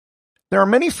There are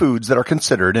many foods that are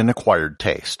considered an acquired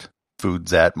taste.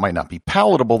 Foods that might not be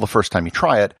palatable the first time you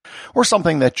try it, or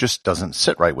something that just doesn't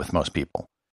sit right with most people.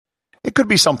 It could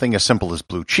be something as simple as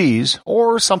blue cheese,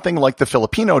 or something like the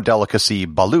Filipino delicacy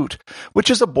balut, which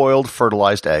is a boiled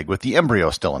fertilized egg with the embryo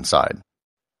still inside.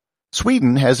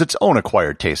 Sweden has its own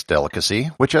acquired taste delicacy,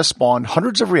 which has spawned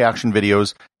hundreds of reaction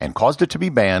videos and caused it to be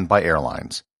banned by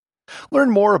airlines.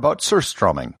 Learn more about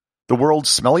surströmming, the world's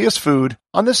smelliest food,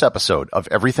 on this episode of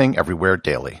Everything Everywhere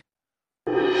Daily.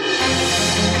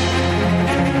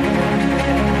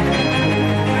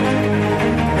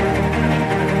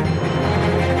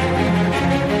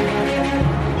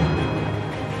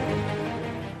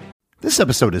 This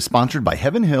episode is sponsored by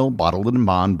Heaven Hill Bottled and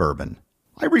Bond Bourbon.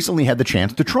 I recently had the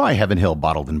chance to try Heaven Hill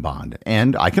Bottled and Bond,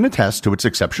 and I can attest to its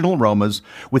exceptional aromas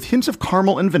with hints of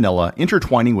caramel and vanilla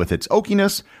intertwining with its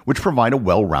oakiness, which provide a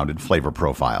well-rounded flavor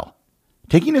profile.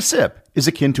 Taking a sip is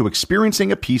akin to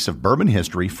experiencing a piece of bourbon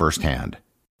history firsthand.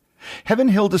 Heaven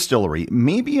Hill Distillery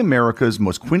may be America's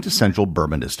most quintessential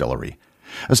bourbon distillery.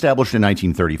 Established in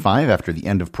 1935 after the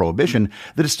end of Prohibition,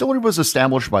 the distillery was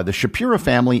established by the Shapira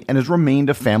family and has remained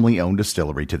a family-owned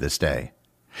distillery to this day.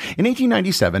 In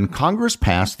 1897, Congress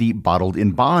passed the Bottled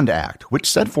in Bond Act, which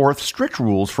set forth strict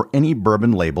rules for any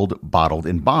bourbon labeled Bottled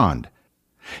in Bond.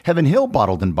 Heaven Hill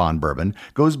Bottled in Bond Bourbon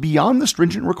goes beyond the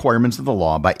stringent requirements of the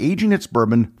law by aging its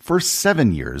bourbon for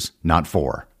 7 years, not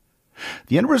 4.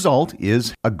 The end result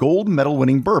is a gold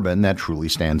medal-winning bourbon that truly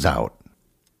stands out.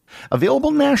 Available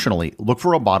nationally, look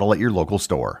for a bottle at your local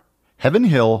store. Heaven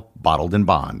Hill Bottled in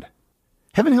Bond.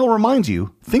 Heaven Hill reminds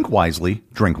you, think wisely,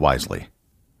 drink wisely.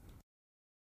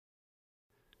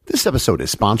 This episode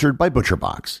is sponsored by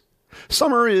ButcherBox.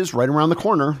 Summer is right around the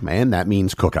corner, and that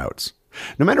means cookouts.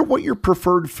 No matter what your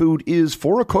preferred food is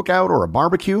for a cookout or a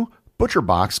barbecue,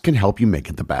 ButcherBox can help you make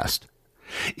it the best.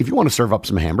 If you want to serve up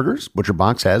some hamburgers,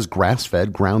 ButcherBox has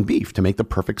grass-fed ground beef to make the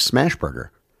perfect smash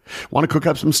burger. Want to cook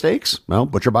up some steaks? Well,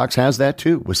 ButcherBox has that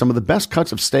too, with some of the best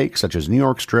cuts of steak such as New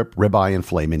York strip, ribeye, and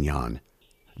filet mignon.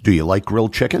 Do you like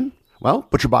grilled chicken? Well,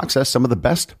 ButcherBox has some of the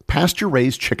best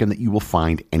pasture-raised chicken that you will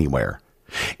find anywhere.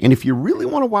 And if you really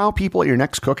want to wow people at your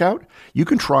next cookout, you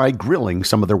can try grilling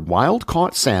some of their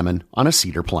wild-caught salmon on a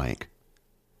cedar plank.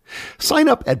 Sign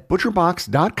up at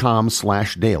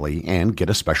butcherbox.com/daily and get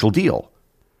a special deal.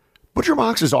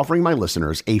 ButcherBox is offering my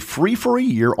listeners a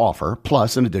free-for-a-year offer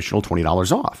plus an additional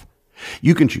 $20 off.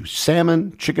 You can choose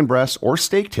salmon, chicken breasts, or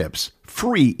steak tips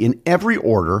free in every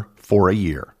order for a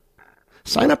year.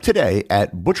 Sign up today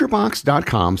at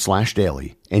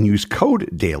butcherbox.com/daily and use code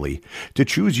DAILY to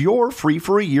choose your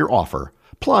free-for-a-year offer,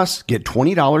 plus get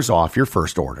 $20 off your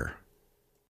first order.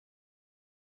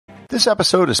 This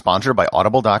episode is sponsored by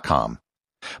Audible.com.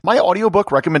 My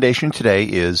audiobook recommendation today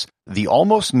is The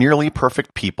Almost Nearly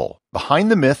Perfect People,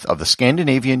 Behind the Myth of the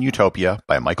Scandinavian Utopia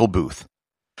by Michael Booth.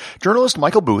 Journalist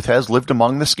Michael Booth has lived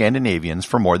among the Scandinavians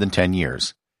for more than 10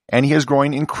 years, and he is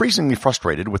growing increasingly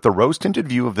frustrated with the rose-tinted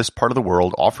view of this part of the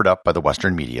world offered up by the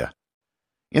Western media.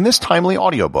 In this timely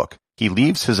audiobook, he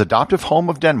leaves his adoptive home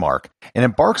of Denmark and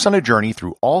embarks on a journey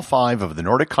through all 5 of the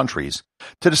Nordic countries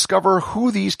to discover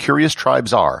who these curious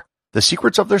tribes are, the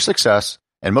secrets of their success,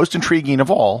 and most intriguing of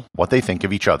all, what they think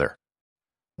of each other.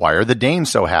 Why are the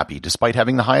Danes so happy despite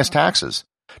having the highest taxes?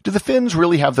 Do the Finns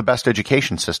really have the best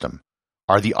education system?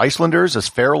 Are the Icelanders as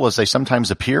feral as they sometimes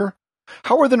appear?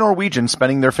 How are the Norwegians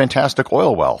spending their fantastic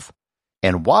oil wealth?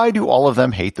 And why do all of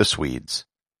them hate the Swedes?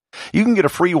 You can get a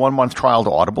free 1-month trial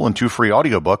to Audible and 2 free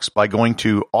audiobooks by going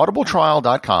to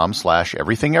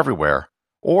audibletrial.com/everythingeverywhere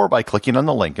or by clicking on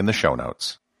the link in the show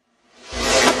notes.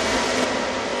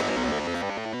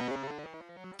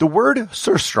 The word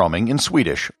surströmming in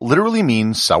Swedish literally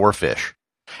means sour fish,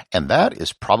 and that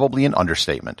is probably an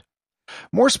understatement.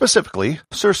 More specifically,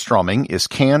 surströmming is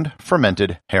canned,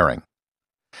 fermented herring.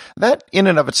 That in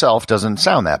and of itself doesn't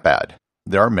sound that bad.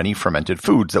 There are many fermented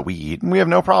foods that we eat, and we have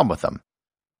no problem with them.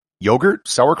 Yogurt,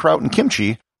 sauerkraut, and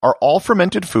kimchi are all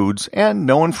fermented foods, and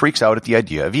no one freaks out at the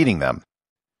idea of eating them.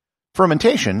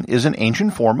 Fermentation is an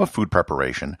ancient form of food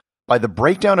preparation by the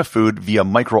breakdown of food via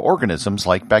microorganisms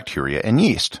like bacteria and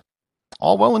yeast.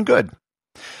 All well and good.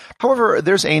 However,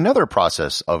 there's another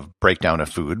process of breakdown of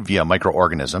food via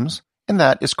microorganisms, and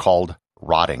that is called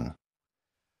rotting.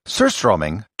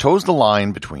 Surströmming toes the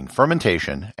line between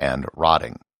fermentation and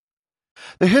rotting.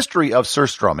 The history of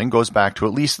surströmming goes back to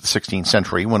at least the 16th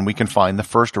century when we can find the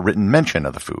first written mention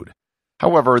of the food.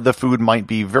 However, the food might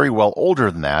be very well older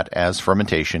than that, as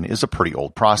fermentation is a pretty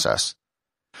old process.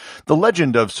 The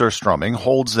legend of surströmming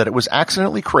holds that it was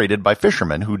accidentally created by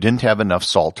fishermen who didn't have enough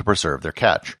salt to preserve their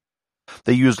catch.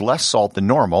 They used less salt than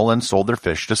normal and sold their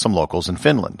fish to some locals in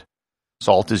Finland.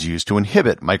 Salt is used to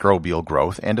inhibit microbial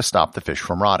growth and to stop the fish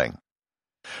from rotting.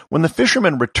 When the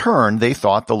fishermen returned, they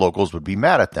thought the locals would be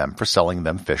mad at them for selling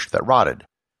them fish that rotted.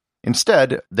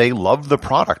 Instead, they loved the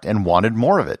product and wanted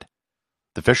more of it.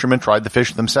 The fishermen tried the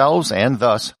fish themselves, and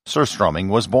thus surströmming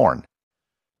was born.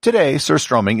 Today,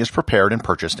 surströmming is prepared and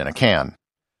purchased in a can.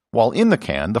 While in the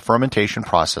can, the fermentation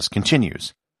process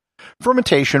continues.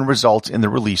 Fermentation results in the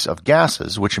release of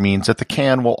gases, which means that the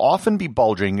can will often be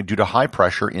bulging due to high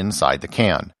pressure inside the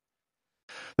can.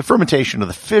 The fermentation of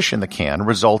the fish in the can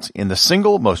results in the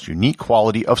single most unique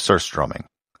quality of surströmming: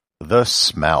 the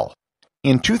smell.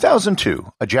 In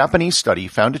 2002, a Japanese study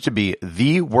found it to be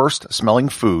the worst smelling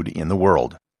food in the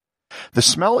world. The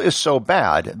smell is so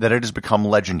bad that it has become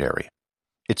legendary.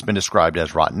 It's been described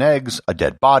as rotten eggs, a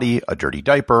dead body, a dirty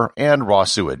diaper, and raw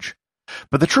sewage.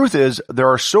 But the truth is, there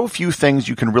are so few things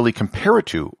you can really compare it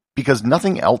to because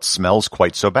nothing else smells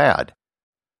quite so bad.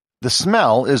 The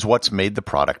smell is what's made the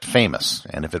product famous,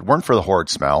 and if it weren't for the horrid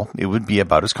smell, it would be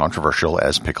about as controversial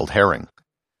as pickled herring.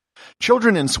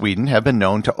 Children in Sweden have been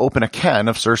known to open a can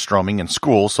of surströmming in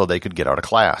school so they could get out of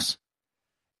class.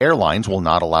 Airlines will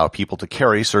not allow people to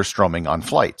carry surströmming on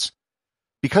flights.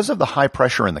 Because of the high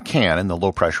pressure in the can and the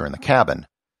low pressure in the cabin,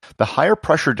 the higher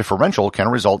pressure differential can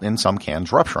result in some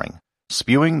cans rupturing,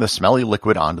 spewing the smelly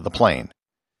liquid onto the plane.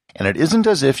 And it isn't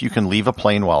as if you can leave a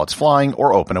plane while it's flying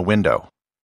or open a window.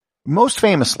 Most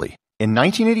famously, in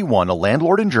 1981, a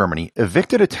landlord in Germany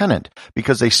evicted a tenant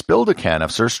because they spilled a can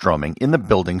of surströmming in the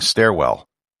building's stairwell.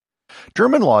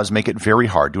 German laws make it very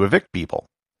hard to evict people.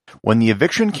 When the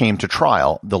eviction came to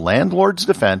trial, the landlord's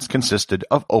defense consisted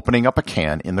of opening up a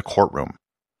can in the courtroom.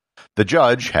 The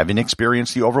judge, having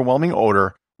experienced the overwhelming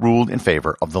odor, ruled in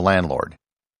favor of the landlord.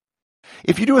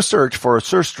 If you do a search for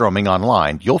surströmming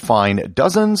online, you'll find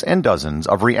dozens and dozens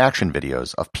of reaction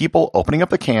videos of people opening up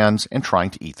the cans and trying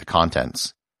to eat the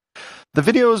contents. The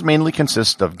videos mainly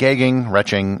consist of gagging,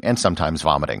 retching, and sometimes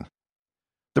vomiting.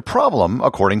 The problem,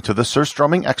 according to the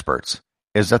surströmming experts,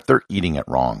 is that they're eating it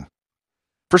wrong.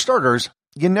 For starters,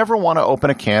 you never want to open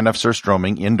a can of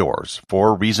surströmming indoors,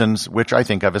 for reasons which I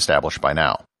think I've established by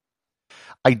now.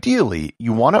 Ideally,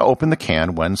 you want to open the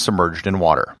can when submerged in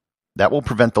water. That will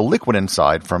prevent the liquid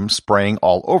inside from spraying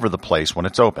all over the place when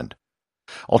it's opened.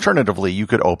 Alternatively, you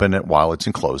could open it while it's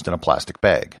enclosed in a plastic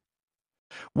bag.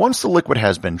 Once the liquid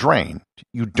has been drained,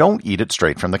 you don't eat it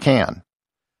straight from the can.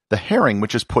 The herring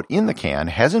which is put in the can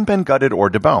hasn't been gutted or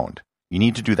deboned. You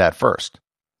need to do that first.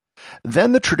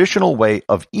 Then the traditional way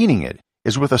of eating it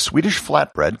is with a Swedish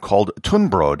flatbread called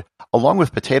tunnbröd, along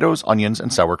with potatoes, onions,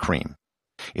 and sour cream.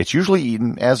 It's usually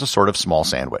eaten as a sort of small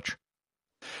sandwich.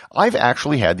 I've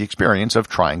actually had the experience of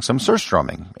trying some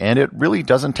surströmming, and it really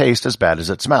doesn't taste as bad as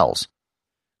it smells.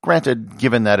 Granted,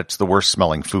 given that it's the worst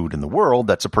smelling food in the world,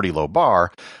 that's a pretty low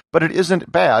bar, but it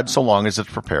isn't bad so long as it's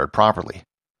prepared properly.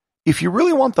 If you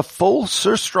really want the full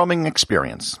surströmming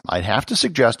experience, I'd have to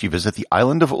suggest you visit the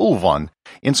island of Ulvön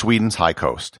in Sweden's high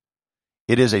coast.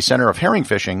 It is a center of herring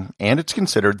fishing, and it's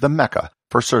considered the mecca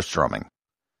for surströmming.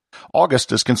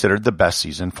 August is considered the best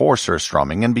season for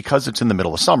surströmming, and because it's in the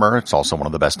middle of summer, it's also one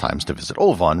of the best times to visit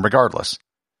Ulvön regardless.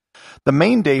 The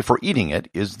main day for eating it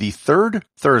is the third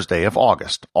Thursday of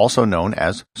August, also known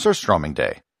as Surströmming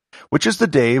Day, which is the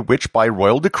day which by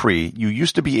royal decree you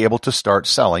used to be able to start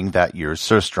selling that year's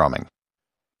surströmming.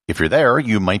 If you're there,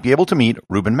 you might be able to meet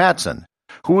Ruben Madsen,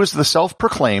 who is the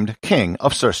self-proclaimed king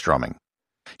of surströmming.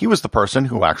 He was the person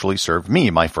who actually served me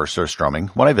my first surströmming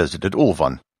when I visited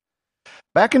Ulvön.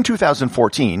 Back in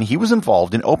 2014, he was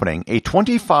involved in opening a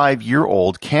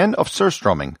 25-year-old can of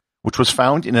surströmming, which was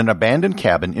found in an abandoned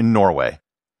cabin in Norway.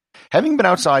 Having been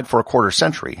outside for a quarter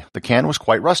century, the can was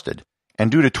quite rusted,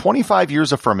 and due to 25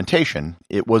 years of fermentation,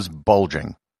 it was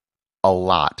bulging. A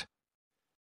lot.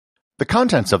 The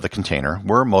contents of the container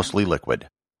were mostly liquid.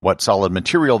 What solid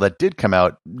material that did come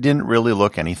out didn't really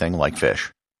look anything like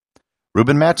fish.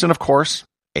 Ruben Madsen, of course,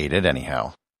 ate it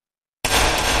anyhow.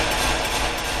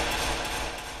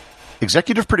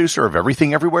 Executive producer of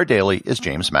Everything Everywhere Daily is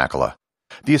James Makala.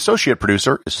 The associate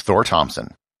producer is Thor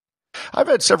Thompson. I've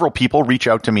had several people reach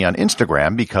out to me on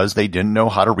Instagram because they didn't know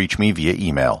how to reach me via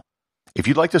email. If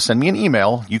you'd like to send me an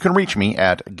email, you can reach me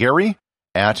at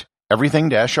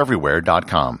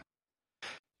gary@everything-everywhere.com.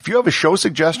 If you have a show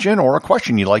suggestion or a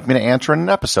question you'd like me to answer in an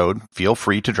episode, feel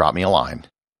free to drop me a line.